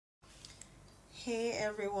Hey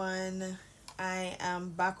everyone, I am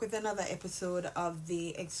back with another episode of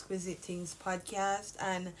the Exquisite Things podcast,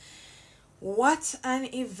 and what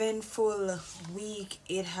an eventful week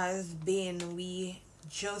it has been. We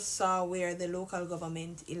just saw where the local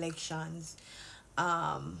government elections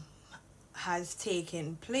um has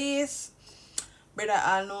taken place. Brother,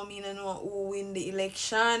 I know me no know who win the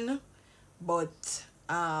election, but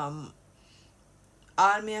all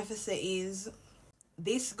me have to say is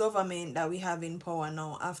this government that we have in power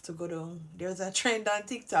now have to go down. There's a trend on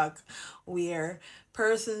TikTok where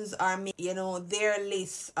persons are making, their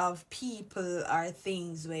list of people or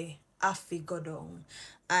things where have to go down.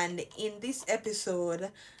 And in this episode,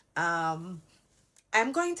 um,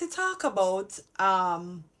 I'm going to talk about well,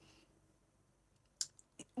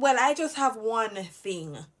 I just have one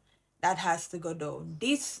thing that has to go down.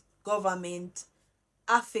 This government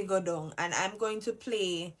have to go down, and I'm going to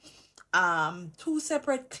play two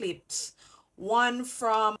separate clips. One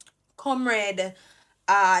from Comrade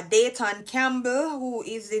Dayton Campbell, who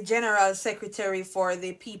is the General Secretary for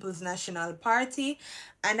the People's National Party.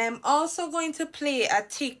 And I'm also going to play a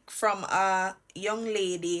tick from a young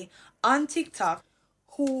lady on TikTok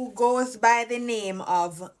who goes by the name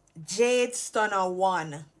of Jade Stunner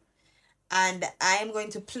One, and I'm going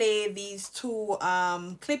to play these two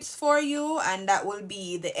clips for you, and that will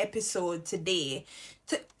be the episode today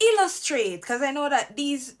to illustrate, because I know that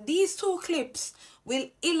these two clips will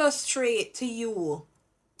illustrate to you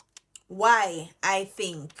why I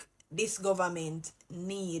think this government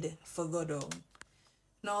need for go down.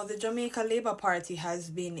 Now, the Jamaica Labour Party has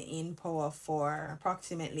been in power for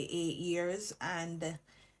approximately 8 years, and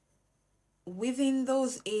within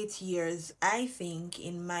those 8 years, I think,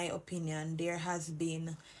 in my opinion, there has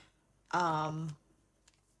been um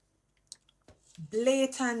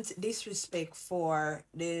blatant disrespect for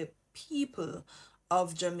the people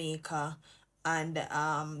of Jamaica, and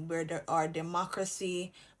where there are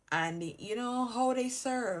democracy, and how they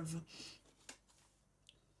serve.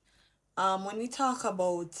 When we talk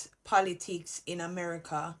about politics in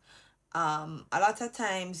America, a lot of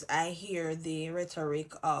times I hear the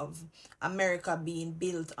rhetoric of America being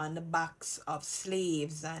built on the backs of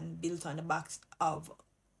slaves and built on the backs of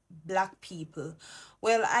black people.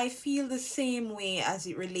 Well, I feel the same way as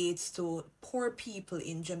it relates to poor people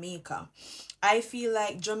in Jamaica. I feel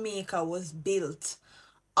like Jamaica was built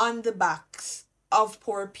on the backs of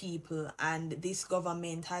poor people, and this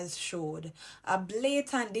government has showed a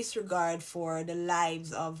blatant disregard for the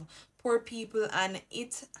lives of poor people, and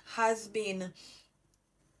it has been,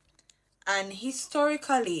 and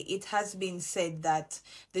historically, it has been said that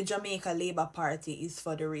the Jamaica Labour Party is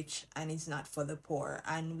for the rich and is not for the poor.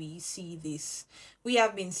 And we see this. We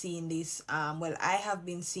have been seeing this. Well, I have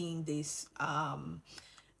been seeing this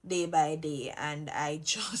day by day, and I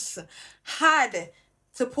just had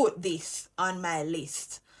to put this on my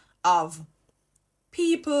list of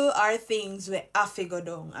people or things where have to go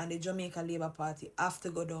down, and the Jamaica Labour Party have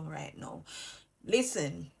to go down right now.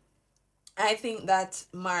 Listen, I think that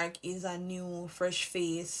Mark is a new, fresh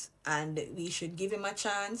face, and we should give him a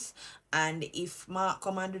chance. And if Mark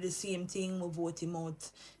come and do the same thing, we vote him out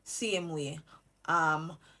same way.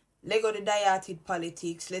 Um, let go the diarrhea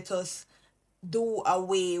politics. Let us do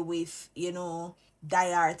away with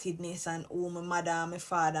diarrhea and oh, my mother, my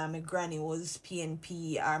father, my granny was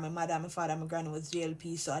PNP, or my mother, my father, my granny was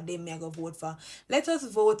JLP, so I didn't go vote for. Let us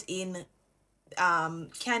vote in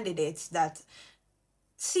candidates that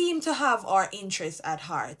seem to have our interests at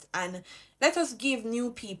heart, and let us give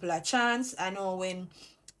new people a chance. I know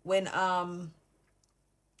when um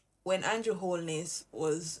when Andrew Holness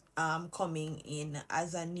was coming in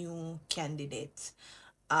as a new candidate,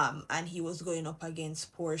 and he was going up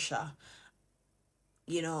against Portia,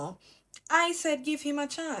 you know I said give him a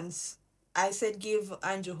chance. I said give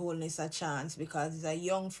Andrew Holness a chance because he's a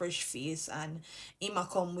young, fresh face, and he might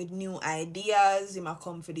come with new ideas, he might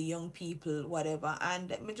come for the young people, whatever.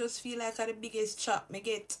 And me just feel like at the biggest chop me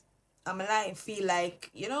get, I'm alive, feel like,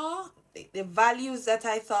 the values that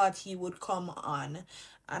I thought he would come on,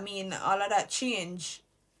 I mean, all of that change.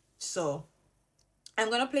 So I'm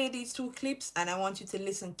going to play these two clips, and I want you to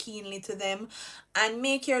listen keenly to them and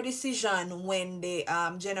make your decision when the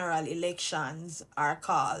general elections are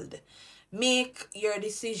called. Make your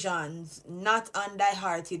decisions not on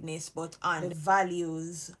die-heartedness, but on the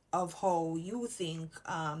values of how you think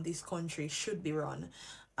this country should be run.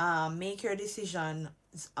 Make your decisions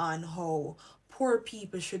on how poor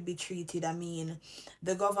people should be treated. I mean,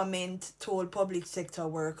 the government told public sector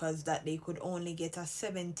workers that they could only get a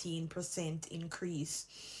 17% increase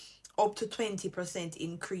up to 20%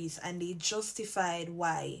 increase, and they justified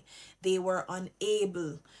why they were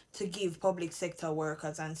unable to give public sector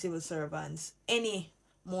workers and civil servants any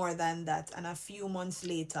more than that. And a few months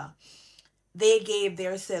later, they gave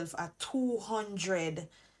themselves a 200%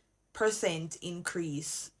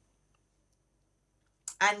 increase,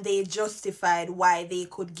 and they justified why they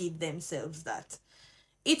could give themselves that.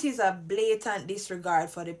 It is a blatant disregard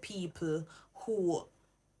for the people who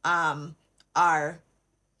are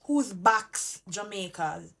whose backs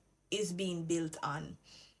Jamaica is being built on.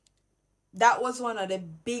 That was one of the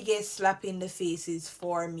biggest slap in the faces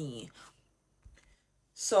for me.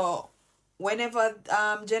 So whenever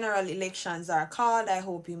general elections are called, I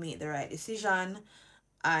hope you make the right decision,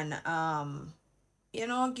 and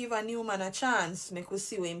give a new man a chance. Make us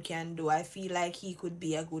see what him can do. I feel like he could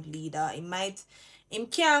be a good leader. Him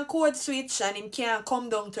can't code switch, and him can't come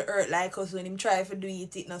down to earth like us when him try to do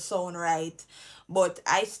it not sound right. But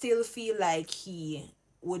I still feel like he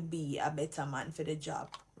would be a better man for the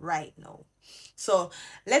job right now. So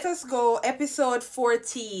let us go. Episode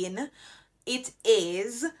 14. It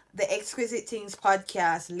is the Exquisite Things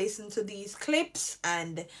podcast. Listen to these clips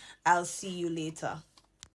and I'll see you later.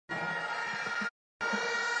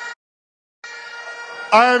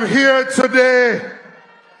 I'm here today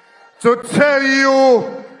to tell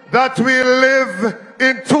you that we live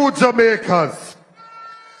in two Jamaicas.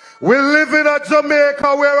 We live in a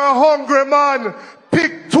Jamaica where a hungry man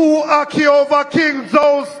picked two Aki over King's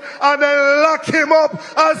house and then lock him up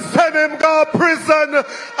and send him to prison.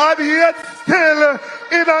 And yet still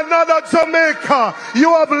in another Jamaica,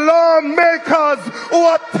 you have lawmakers who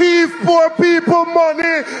are thief poor people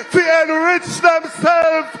money to enrich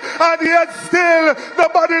themselves, and yet still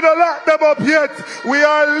nobody to lock them up yet. We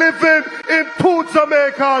are living in two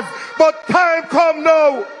Jamaicas, but time come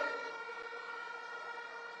now.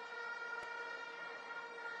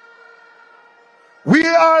 We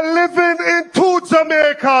are living in two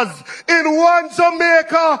Jamaicas. In one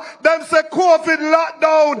Jamaica, them say COVID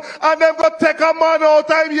lockdown, and them go take a man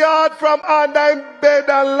out of yard from under him bed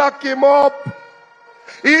and lock him up.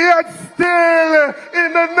 Yet still,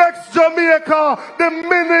 in the next Jamaica, the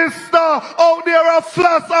minister out there a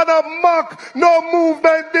flash and a mock, no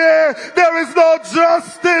movement there. There is no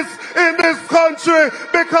justice in this country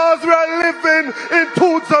because we are living in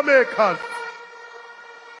two Jamaicas.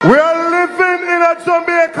 We are living in a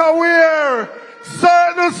Jamaica where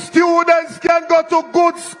certain students can go to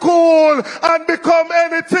good school and become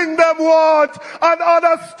anything they want, and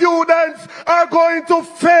other students are going to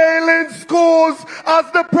fail in schools,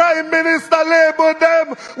 as the Prime Minister labeled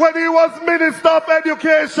them when he was Minister of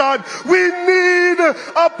Education. We need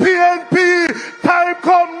a PNP. Time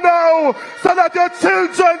come now so that your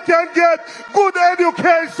children can get good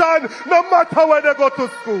education no matter where they go to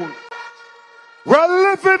school.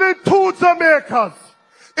 We're living in two Jamaicas.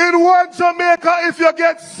 In one Jamaica, if you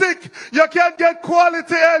get sick, you can get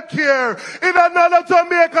quality health care. In another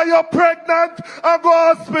Jamaica, you're pregnant and go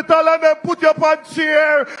hospital and then put you on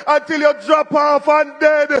chair until you drop off and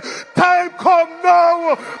dead. Time come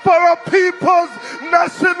now for a People's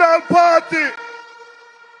National Party.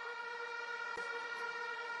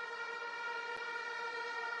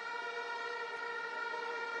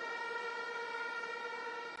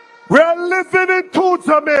 We are living in two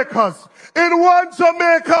Jamaicas. In one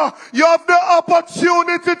Jamaica, you have the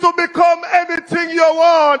opportunity to become anything you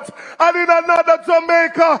want. And in another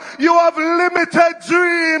Jamaica, you have limited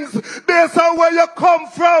dreams based on where you come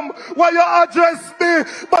from, where you address me.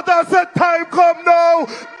 But as the time come now,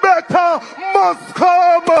 better must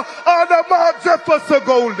come on the Mark Jefferson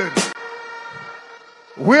Golden.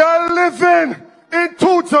 We are living in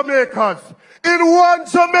two Jamaicas. In one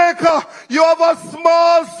Jamaica, you have a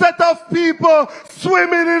small set of people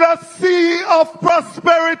swimming in a sea of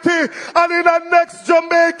prosperity. And in the next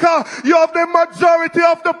Jamaica, you have the majority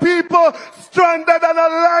of the people stranded in a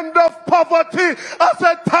land of poverty. As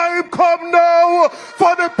the time come now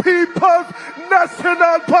for the People's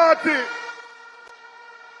National Party.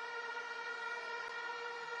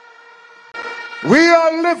 We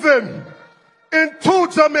are living in two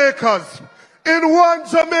Jamaicas. In one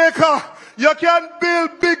Jamaica, you can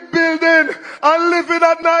build big building and live in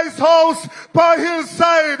a nice house by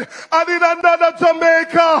hillside. And in another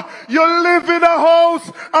Jamaica, you live in a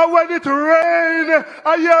house, and when it rains,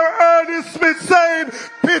 and you hear Ernie Smith saying,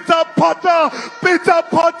 pitter patter,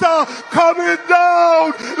 coming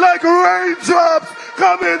down like raindrops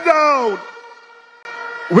coming down.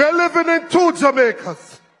 We're living in two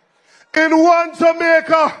Jamaicas. In one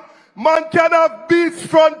Jamaica, Man can have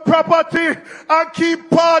beachfront property and keep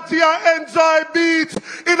party and enjoy beach.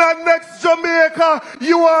 In the next Jamaica,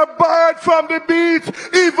 you are barred from the beach.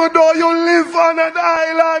 Even though you live on an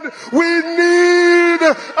island, we need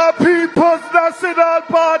a People's National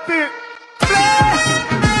Party.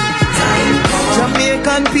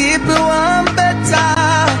 Jamaican people want better.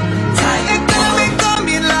 Economy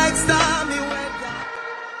coming like stormy weather.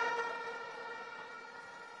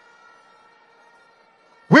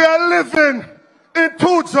 We are living in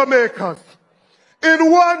two Jamaicas. In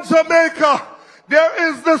one Jamaica, there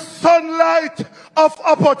is the sunlight of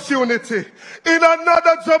opportunity. In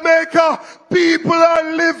another Jamaica, people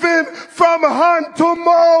are living from hand to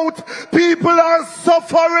mouth. People are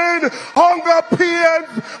suffering hunger pains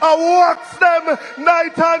and walks them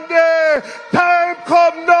night and day. Time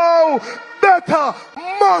come now. Better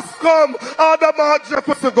must come. Adam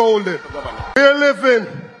Jefferson Golden. We are living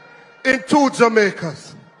in two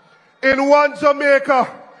Jamaicas. In one Jamaica,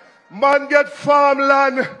 man get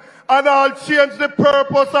farmland and I'll change the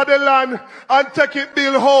purpose of the land and take it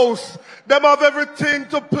build house. Them have everything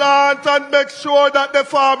to plant and make sure that the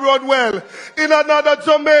farm run well. In another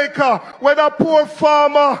Jamaica, when a poor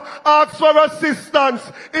farmer asks for assistance,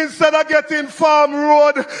 instead of getting farm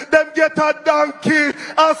road, them get a donkey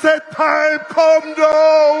and say time come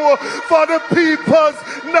now for the People's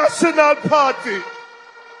National Party.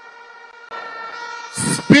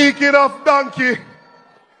 Speaking of donkey,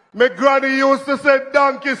 my granny used to say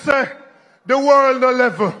donkey say the world no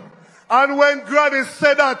level. And when granny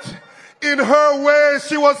said that, in her way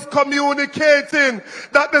she was communicating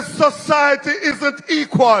that the society isn't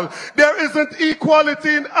equal. There isn't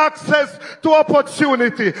equality in access to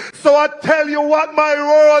opportunity. So I tell you what my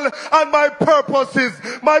role and my purpose is.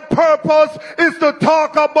 My purpose is to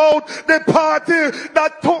talk about the party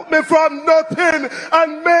that took me from nothing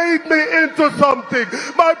and made me into something.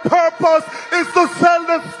 My purpose is to tell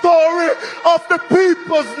the story of the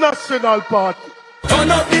People's National Party.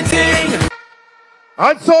 Turn up the thing.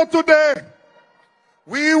 And so today,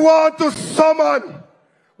 we want to summon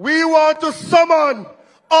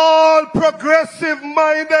all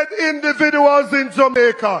progressive-minded individuals in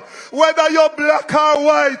Jamaica. Whether you're black or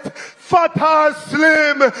white, fat or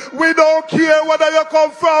slim, we don't care whether you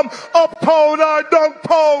come from uptown or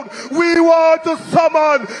downtown. We want to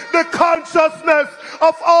summon the consciousness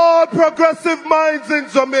of all progressive minds in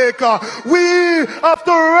Jamaica. We have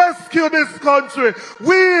to rescue this country.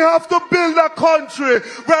 We have to build a country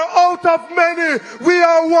where out of many we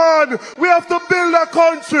are one. We have to build a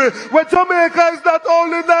country where Jamaica is not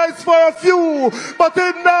only nice for a few, but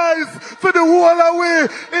it's nice for the whole of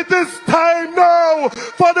we. It is time now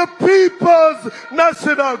for the People's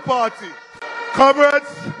National Party. Comrades,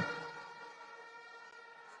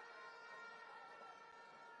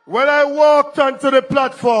 when I walked onto the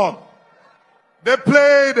platform, they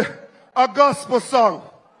played a gospel song.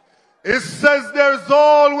 It says there's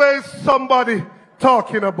always somebody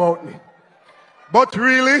talking about me. But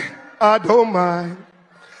really, I don't mind.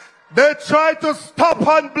 They try to stop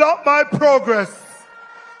and block my progress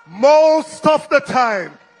most of the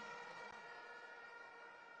time.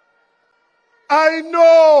 I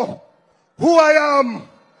know who I am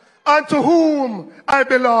and to whom I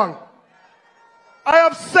belong. I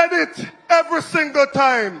have said it every single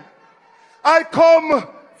time. I come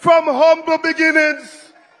from humble beginnings,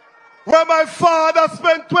 where my father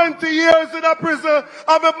spent 20 years in a prison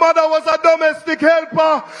and my mother was a domestic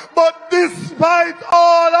helper. But despite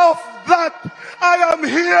all of that, I am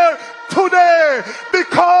here today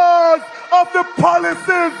because of the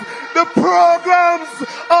policies, the programs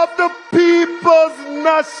of the People's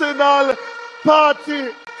National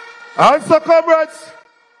Party. And so, comrades,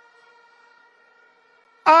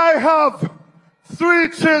 I have 3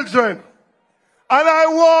 children, and I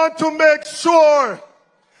want to make sure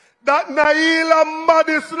that Naila,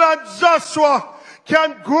 Madison, and Joshua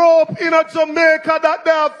can grow up in a Jamaica that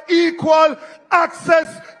they have equal access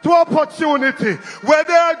to opportunity, where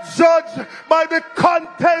they are judged by the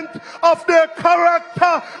content of their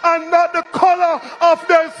character and not the color of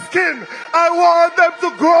their skin. I want them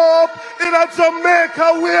to grow up in a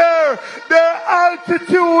Jamaica where their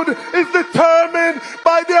altitude is determined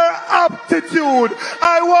by their aptitude.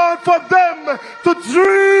 I want for them to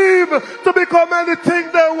dream to become anything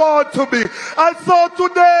they want to be. And so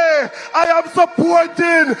today I am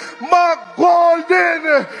supporting Mark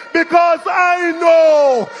Golden because I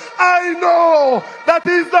know that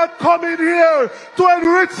he's not coming here to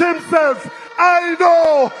enrich himself. I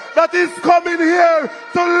know that he's coming here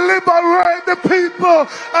to liberate the people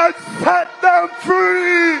and set them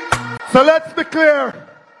free. So let's be clear.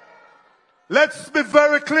 Let's be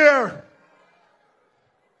very clear.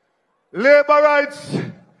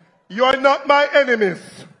 Laborites, you are not my enemies.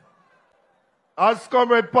 As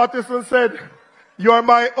Comrade Patterson said, you are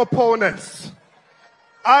my opponents.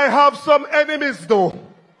 I have some enemies though.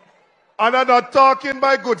 And I'm not talking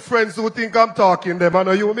my good friends who think I'm talking them. I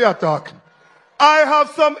know you me a talk. I have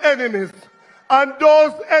some enemies. And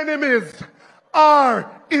those enemies are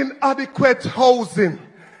inadequate housing,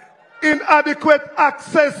 inadequate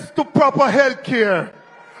access to proper health care,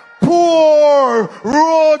 poor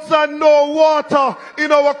roads and no water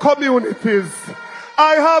in our communities.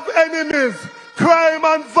 I have enemies. Crime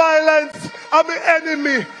and violence are my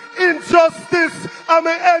enemy. Injustice are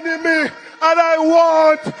my enemy. And I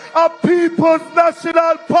want a People's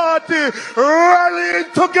National Party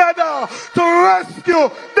rallying together to rescue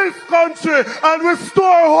this country and restore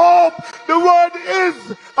hope. The word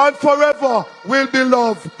is and forever will be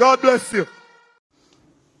love. God bless you.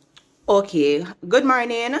 Okay, good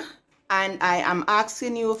morning. And I am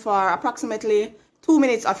asking you for approximately 2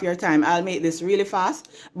 minutes of your time. I'll make this really fast,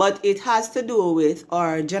 but it has to do with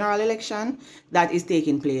our general election that is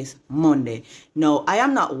taking place Monday. Now, I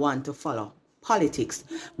am not one to follow politics,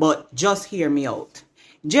 but just hear me out.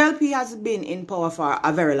 JLP has been in power for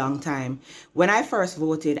a very long time. When I first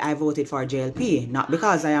voted, I voted for JLP. Not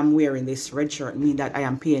because I am wearing this red shirt, mean that I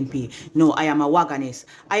am PNP. No, I am a wagonist.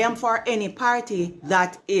 I am for any party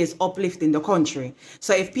that is uplifting the country.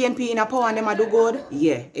 So if PNP in a power and them a do good,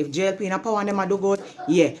 yeah. If JLP in a power and them a do good,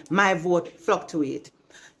 yeah. My vote fluctuate.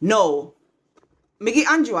 No. Me give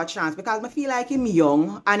Andrew a chance because I feel like him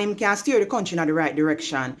young and him can steer the country in the right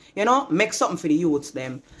direction. You know, make something for the youths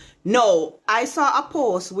them. No, I saw a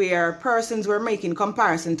post where persons were making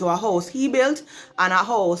comparison to a house he built and a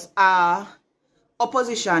house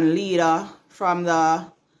opposition leader from the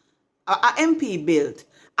MP built.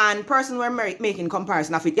 And persons were making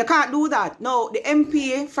comparison of it. You can't do that. No, the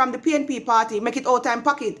MP from the PNP party make it all time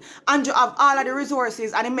pocket. Andrew have all of the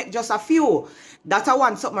resources and he make just a few. That's a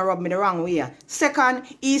one something rub me the wrong way. Second,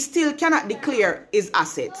 he still cannot declare his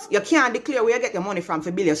assets. You can't declare where you get your money from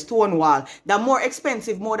for build a stone wall. They're more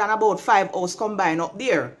expensive, more than about 5 houses combined up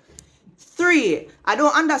there. 3, I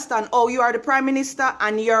don't understand how you are the Prime Minister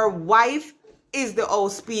and your wife is the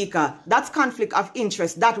House Speaker. That's conflict of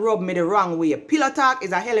interest. That rubbed me the wrong way. Pillow talk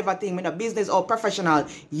is a hell of a thing with a business or professional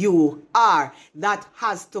you are. That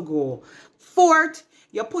has to go. 4th,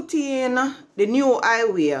 you put in the new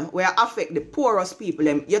highway where affect the poorest people.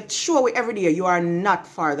 You show every day you are not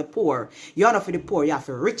for the poor. You're not for the poor, you're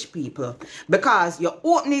for rich people. Because you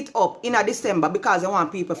open it up in a December because you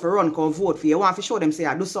want people to run, come vote for you. You want to show them say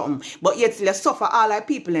I do something. But yet you suffer all our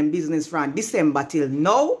people in business from December till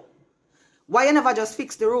now. Why you never just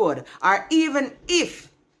fix the road? Or even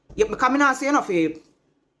if you come in and say enough you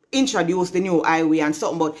introduce the new highway and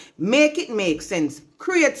something, but make it make sense.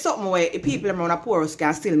 Create something where the people around the poorest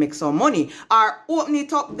can still make some money. Or open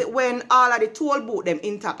it up when all of the toll booth them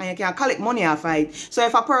intact and you can collect money off it. So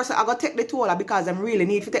if a person I go take the toll because them really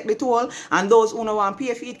need to take the toll and those who don't want to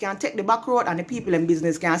pay for it can take the back road and the people in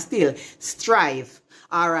business can still strive.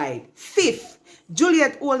 Alright. 5th,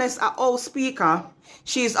 Juliet Holness, a House Speaker.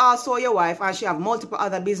 She's also your wife and she have multiple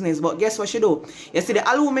other business. But guess what she do? You see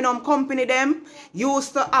the aluminum company them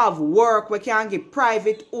used to have work where can give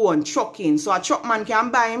private owned trucking. So a truckman can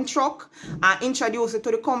buy him truck and introduce it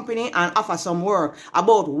to the company and offer some work.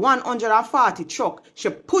 About 140 truck she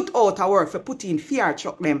put out a work for put in fear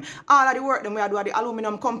truck them. All of the work them we do at the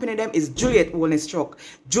aluminum company them is Juliet Holness truck.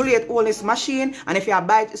 Juliet Holness machine, and if you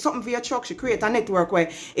buy something for your truck, she create a network where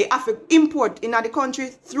it have to import in the country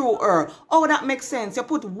through her. Oh, that makes sense. You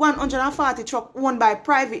put 140 truck owned by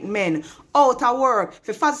private men out of work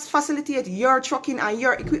to facilitate your trucking and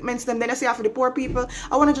your equipments. Then you say for the poor people,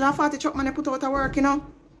 I 140 truck man you put out of work, you know.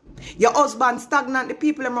 Your husband stagnant, the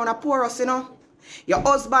people around the poorest, you know. Your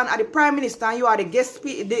husband are the Prime Minister and you are the guest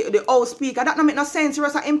the House Speaker. That don't make no sense. You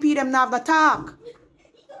as an MP them not have the talk.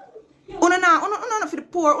 Una not for the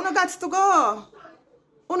poor. Una got to go.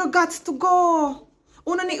 Una got to go.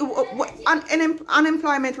 Una need,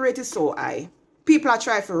 unemployment rate is so high. People are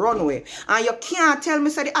trying to run away. And you can't tell me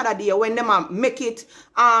say the other day when them make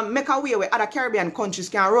a way where other Caribbean countries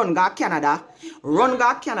can run go Canada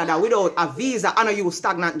without a visa and you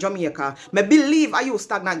stagnant Jamaica. Me believe I use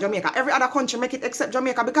stagnant Jamaica. Every other country make it except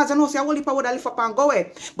Jamaica because you know say a whole heap would lift up and go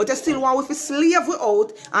away. But you still want to slave we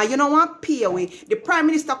out and you don't want pay away. The Prime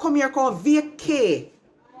Minister come here called vacay.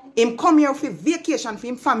 Him come here for vacation for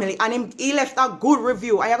him family and he left a good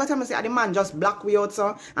review. And you got to tell me say the man just black we out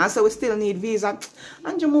so and so we still need visa.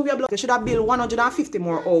 And you move your block. You should have built 150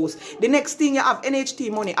 more hours. The next thing you have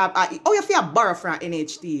NHT money. Oh, you have to borrow from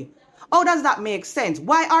NHT. How does that make sense?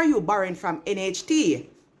 Why are you borrowing from NHT?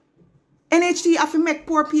 NHT have to make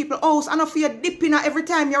poor people house and if you dip in every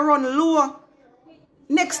time you run low.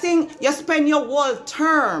 Next thing, you spend your whole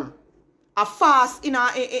term a fast in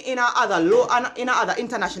other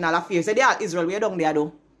international affairs. They are Israel, we are down there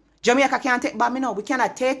though. Jamaica can't take back me now. We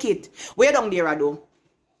cannot take it. We are down there though.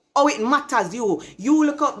 Oh, it matters you. You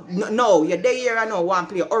look up. No, you're there here and now. One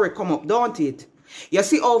play or it come up, don't it? You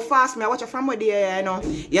see how fast me I watch it from where there, you know.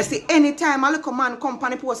 You see anytime I look a man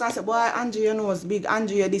company post and say, boy, Andrew, you know, it's big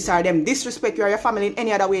Andrew, you this or them. Disrespect you or your family in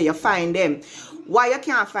any other way, you find them. Why you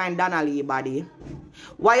can't find Donnelly, buddy?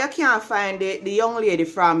 Why you can't find the young lady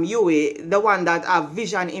from UA, the one that have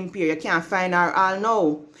vision impaired, you can't find her all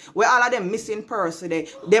now? Where all of them missing person,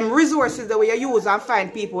 them resources the way you use and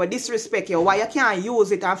find people who disrespect you, why you can't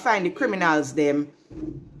use it and find the criminals them?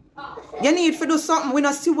 You need to do something. We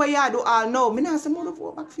not see what you do all now. Me not say more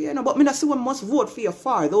vote back for you, no, but me not see what must vote for you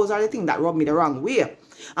for. Those are the things that rub me the wrong way.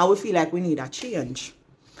 And we feel like we need a change.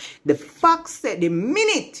 The fact said the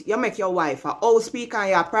minute you make your wife a house speaker and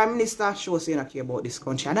your prime minister, shows you don't care about this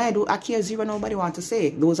country. And I care zero, nobody want to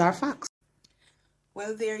say. Those are facts.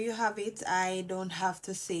 Well, there you have it. I don't have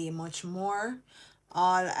to say much more.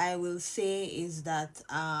 All I will say is that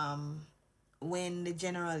when the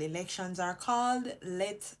general elections are called,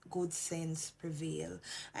 let good sense prevail.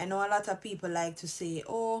 I know a lot of people like to say,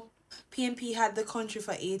 oh, PNP had the country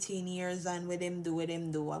for 18 years and what them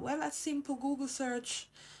do. Well, a simple Google search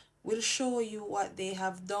will show you what they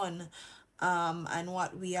have done and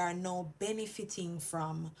what we are now benefiting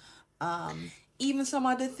from. Even some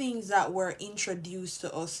of the things that were introduced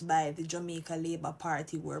to us by the Jamaica Labour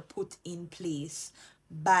Party were put in place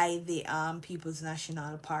by the People's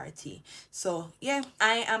National Party. So, yeah,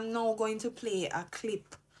 I am now going to play a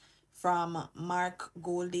clip from Mark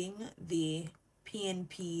Golding, the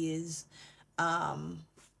PNP's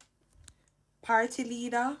party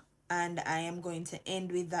leader, and I am going to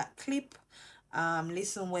end with that clip.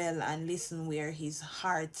 Listen well and listen where his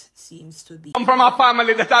heart seems to be. I'm from a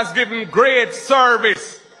family that has given great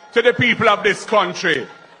service to the people of this country.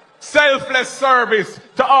 Selfless service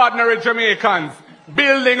to ordinary Jamaicans.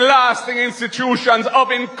 Building lasting institutions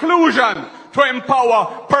of inclusion to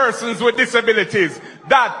empower persons with disabilities.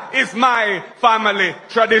 That is my family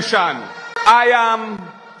tradition. I am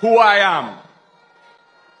who I am.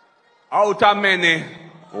 Out of many,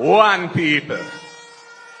 one people.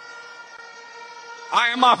 I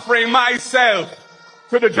am offering myself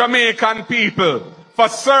to the Jamaican people for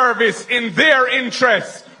service in their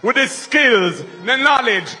interests with the skills, the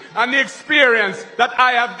knowledge, and the experience that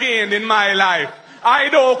I have gained in my life. I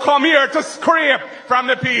don't come here to scrape from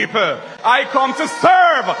the people. I come to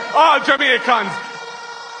serve all Jamaicans.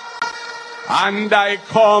 And I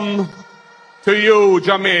come to you,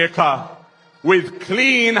 Jamaica, with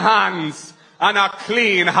clean hands and a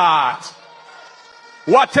clean heart.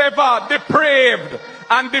 Whatever depraved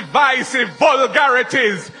and divisive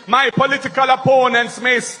vulgarities my political opponents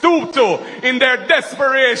may stoop to in their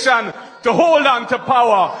desperation to hold on to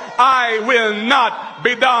power, I will not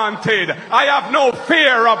be daunted. I have no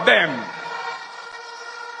fear of them.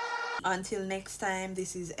 Until next time,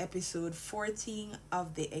 this is episode 14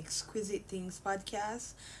 of the Exquisite Things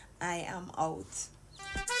podcast. I am out.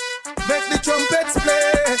 Make the trumpets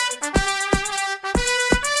play.